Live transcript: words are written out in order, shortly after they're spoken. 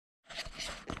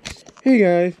Hey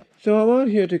guys, so I'm on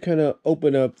here to kind of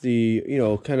open up the,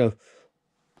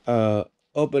 uh,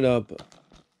 open up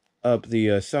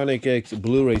the Sonic X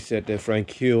Blu-ray set that Frank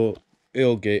Hill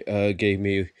gave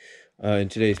me in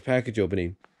today's package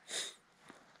opening.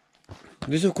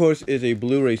 This, of course, is a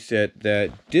Blu-ray set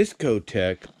that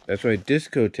Discotek, that's right,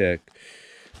 Discotek,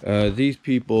 these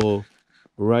people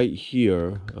right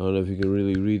here, I don't know if you can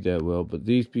really read that well, but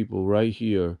these people right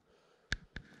here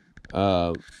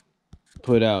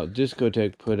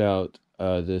Discotek put out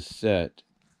this set.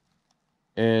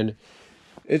 And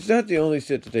it's not the only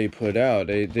set that they put out.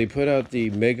 They put out the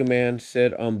Mega Man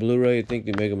set on Blu-ray. I think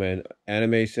the Mega Man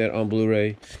anime set on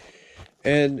Blu-ray.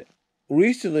 And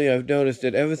recently I've noticed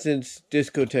that ever since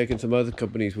Discotek and some other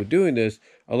companies were doing this,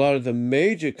 a lot of the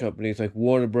major companies like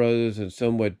Warner Brothers and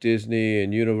somewhat Disney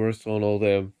and Universal and all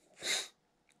them,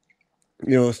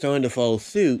 are starting to follow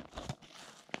suit.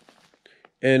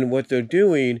 And what they're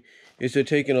doing is they're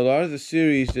taking a lot of the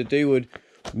series that they would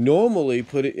normally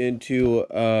put it into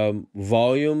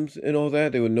volumes and all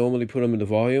that. They would normally put them into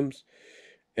volumes.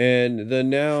 And they're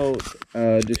now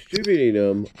distributing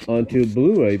them onto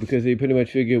Blu-ray because they pretty much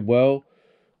figured, well,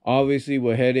 obviously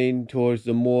we're heading towards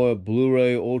the more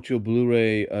Blu-ray, Ultra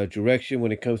Blu-ray direction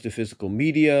when it comes to physical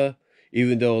media,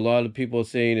 even though a lot of people are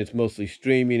saying it's mostly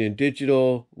streaming and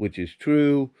digital, which is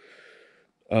true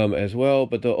as well.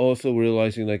 But they're also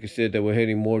realizing, like I said, that we're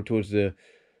heading more towards the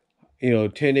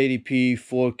 1080p,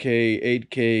 4K,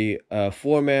 8K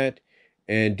format,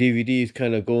 and DVD is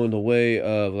kind of going the way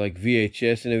of like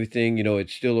VHS and everything.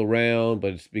 It's still around,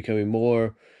 but it's becoming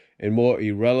more and more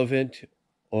irrelevant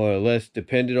or less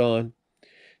dependent on.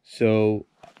 So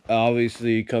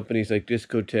obviously companies like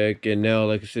Discotek and now,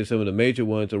 like I said, some of the major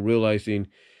ones are realizing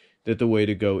that the way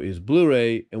to go is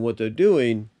Blu-ray, and what they're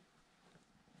doing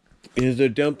is they're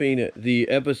dumping the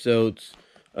episodes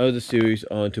of the series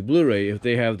onto Blu-ray. If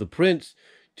they have the prints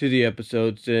to the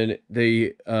episodes, then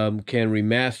they can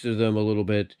remaster them a little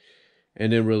bit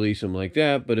and then release them like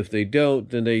that. But if they don't,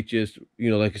 then they just,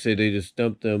 like I said, they just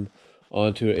dump them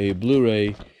onto a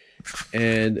Blu-ray,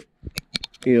 and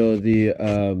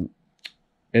the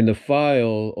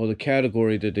file or the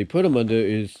category that they put them under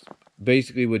is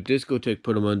basically what Discotek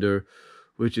put them under,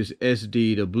 which is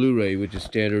SD to Blu-ray, which is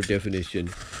standard definition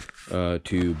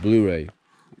to Blu-ray.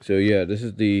 So yeah, this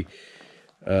is the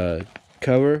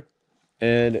cover,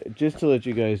 and just to let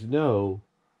you guys know,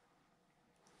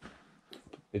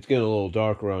 it's getting a little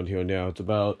dark around here now. It's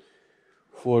about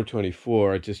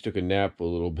 4:24. I just took a nap a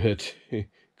little bit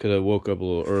because I woke up a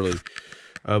little early.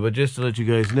 But just to let you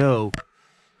guys know,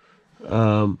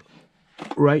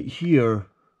 right here,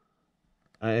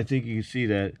 I think you can see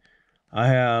that I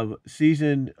have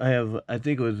I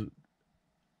think it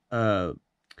was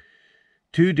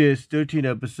 2 discs, 13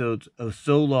 episodes of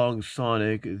So Long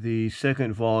Sonic, the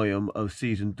second volume of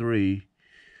season 3,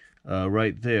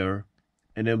 right there.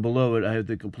 And then below it, I have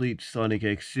the complete Sonic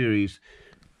X series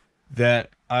that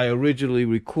I originally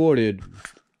recorded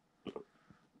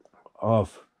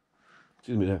off.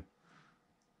 Excuse me there.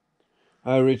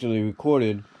 I originally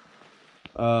recorded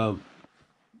off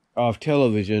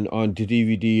television onto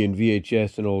DVD and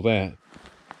VHS and all that.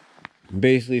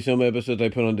 Basically, some episodes I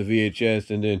put onto VHS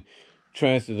and then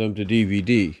transfer them to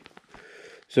DVD.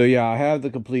 So yeah, I have the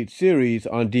complete series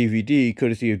on DVD,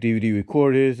 courtesy of DVD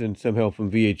recorders and some help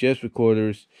from VHS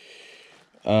recorders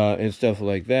and stuff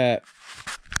like that.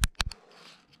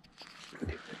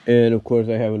 And of course,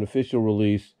 I have an official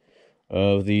release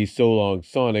of the So Long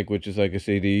Sonic, which is, like I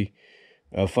say, the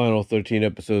final 13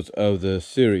 episodes of the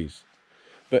series.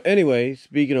 But anyway,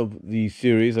 speaking of the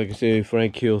series, like I say,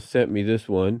 Frank Hill sent me this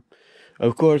one.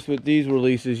 Of course, with these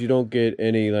releases, you don't get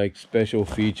any like special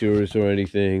features or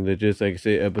anything. They're just, like I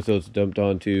say, episodes dumped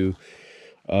onto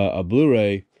a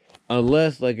Blu-ray,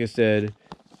 unless, like I said,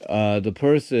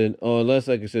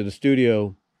 the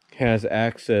studio has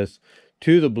access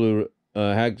to the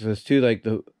access to like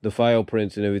the file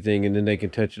prints and everything, and then they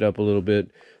can touch it up a little bit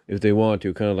if they want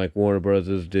to, kind of like Warner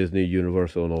Brothers, Disney,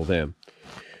 Universal, and all them.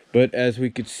 But as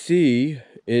we could see,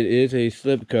 it is a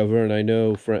slipcover, and I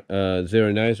know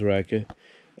Zara Nizrak,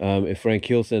 if Frank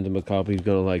Hill sends him a copy, he's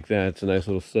going to like that. It's a nice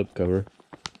little slipcover.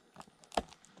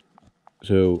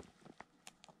 So,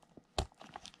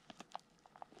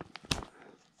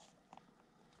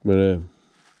 I'm going to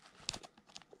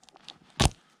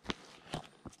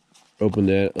open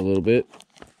that a little bit.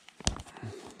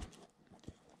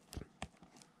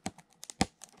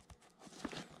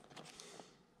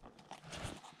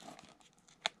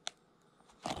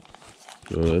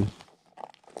 Hold on.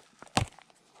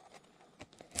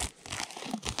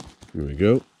 Here we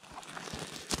go.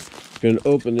 Going to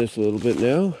open this a little bit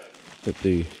now. Put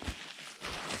the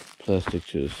plastic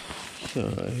to the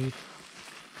side.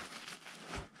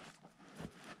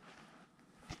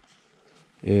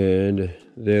 And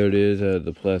there it is,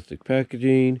 the plastic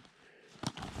packaging.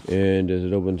 And does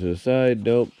it open to the side?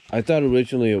 Nope. I thought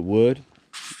originally it would.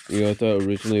 You know, I thought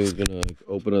originally it was gonna like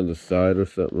open on the side or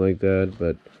something like that,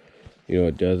 but you know,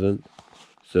 it doesn't.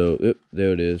 So, yep,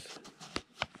 there it is.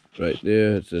 Right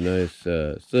there. It's a nice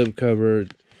slip cover.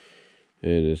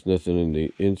 And there's nothing on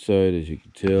the inside, as you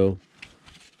can tell.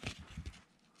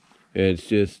 And it's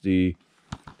just the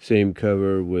same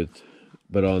cover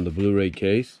but on the Blu-ray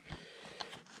case.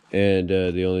 And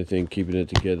the only thing keeping it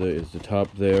together is the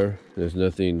top there. There's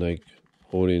nothing like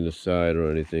holding the side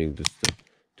or anything. Just the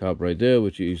top right there,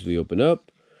 which you easily open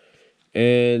up.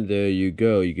 And there you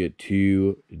go. You get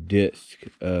 2 discs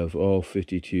of all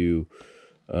 52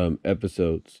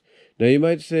 episodes. Now you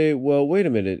might say, well, wait a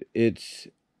minute. It's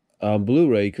on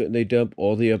Blu-ray. Couldn't they dump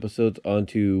all the episodes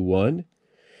onto one?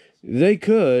 They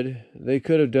could. They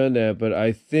could have done that, but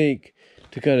I think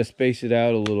to kind of space it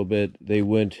out a little bit, they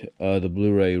went the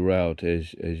Blu-ray route,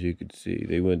 as you could see.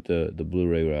 They went the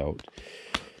Blu-ray route.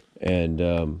 And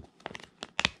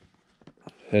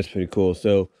that's pretty cool.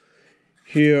 So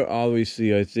here,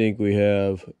 obviously, I think we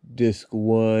have disc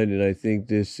 1, and I think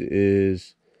this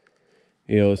is,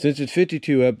 you know, since it's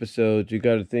 52 episodes, you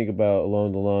got to think about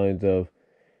along the lines of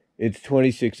it's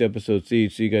 26 episodes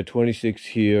each. So you got 26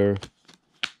 here,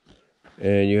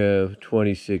 and you have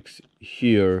 26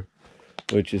 here,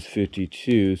 which is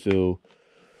 52, so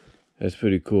that's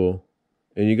pretty cool.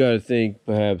 And you got to think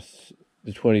perhaps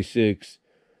the 26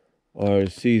 are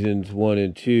seasons 1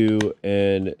 and 2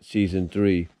 and season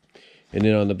 3. And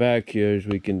then on the back here, as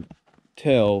we can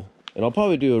tell, and I'll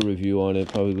probably do a review on it,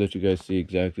 probably let you guys see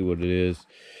exactly what it is.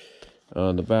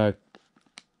 On the back,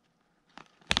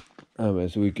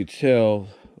 as we could tell,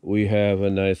 we have a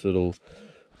nice little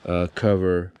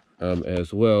cover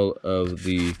as well of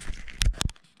the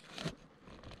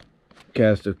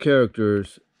cast of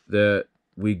characters that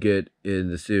we get in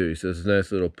the series. So it's a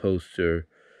nice little poster,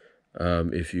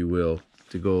 if you will,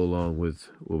 to go along with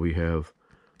what we have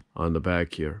on the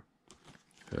back here.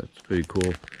 That's pretty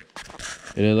cool.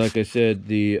 And then, like I said,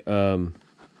 the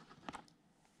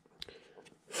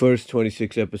first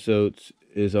 26 episodes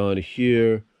is on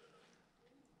here,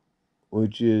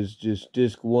 which is just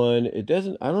disc 1. It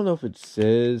doesn't, I don't know if it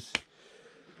says,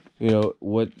 you know,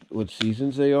 what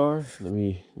seasons they are. Let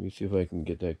me see if I can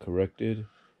get that corrected.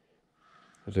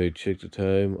 As I check the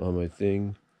time on my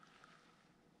thing.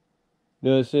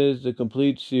 No, it says the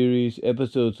complete series,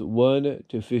 episodes 1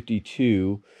 to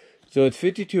 52. So it's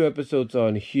 52 episodes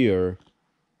on here.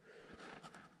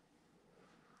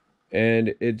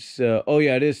 And it's, oh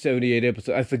yeah, it is 78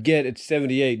 episodes. I forget it's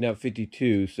 78, not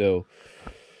 52. So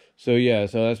yeah,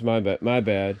 so that's my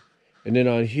bad. And then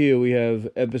on here we have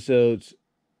episodes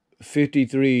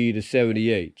 53 to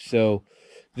 78. So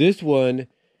this one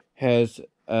has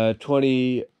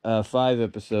 25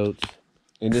 episodes,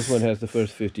 and this one has the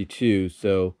first 52.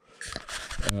 So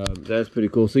that's pretty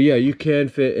cool. So yeah, you can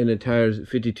fit an entire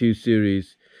 52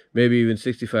 series, maybe even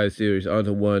 65 series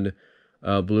onto one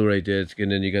Blu-ray disc,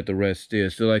 and then you got the rest there.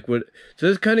 So like so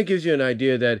this kind of gives you an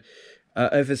idea that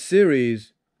if a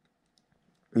series,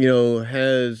 you know,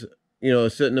 has, you know, a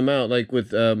certain amount, like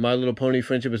with My Little Pony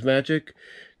Friendship is Magic,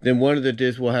 then one of the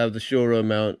discs will have the shorter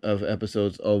amount of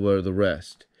episodes over the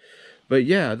rest. But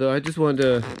yeah, though, I just wanted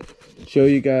to show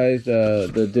you guys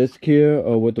the disc here,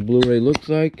 or what the Blu-ray looks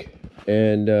like.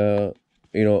 And,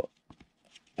 you know,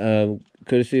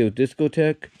 courtesy of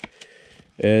Discotek.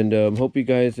 And hope you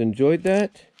guys enjoyed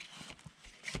that.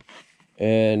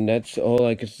 And that's all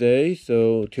I can say.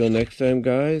 So, till next time,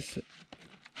 guys.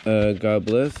 God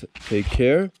bless. Take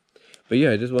care. But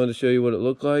yeah, I just wanted to show you what it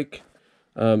looked like,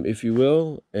 if you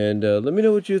will. And let me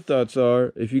know what your thoughts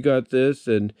are, if you got this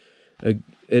and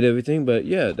everything. But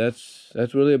yeah, that's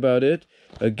really about it.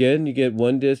 Again, you get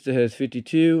one disc that has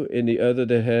 52 and the other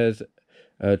that has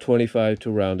 25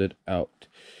 to round it out.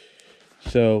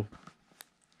 So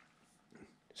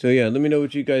yeah, let me know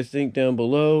what you guys think down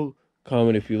below.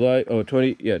 Comment if you like. Oh,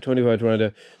 25 to round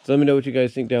out. So let me know what you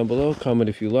guys think down below. Comment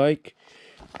if you like.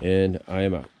 And I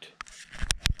am out.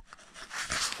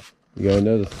 You got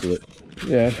another split.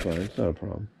 Yeah, that's fine. It's not a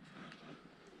problem.